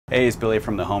Hey, it's Billy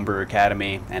from the Homebrew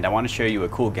Academy, and I want to show you a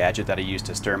cool gadget that I use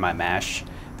to stir my mash.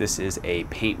 This is a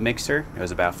paint mixer. It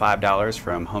was about $5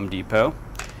 from Home Depot,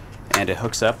 and it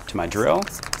hooks up to my drill,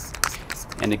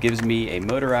 and it gives me a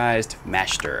motorized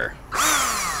mash stirrer.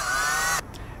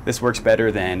 This works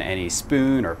better than any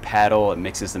spoon or paddle. It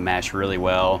mixes the mash really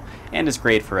well, and it's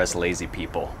great for us lazy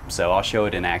people. So I'll show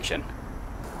it in action.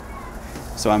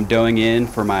 So I'm doughing in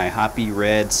for my Hoppy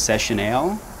Red Session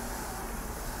Ale.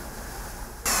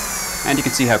 And you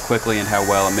can see how quickly and how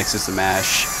well it mixes the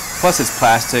mash. Plus it's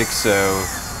plastic, so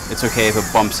it's okay if it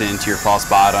bumps into your false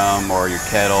bottom or your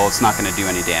kettle. It's not going to do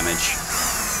any damage.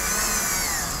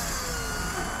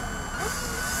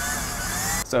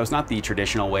 So it's not the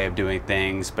traditional way of doing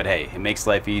things, but hey, it makes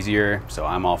life easier, so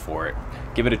I'm all for it.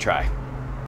 Give it a try.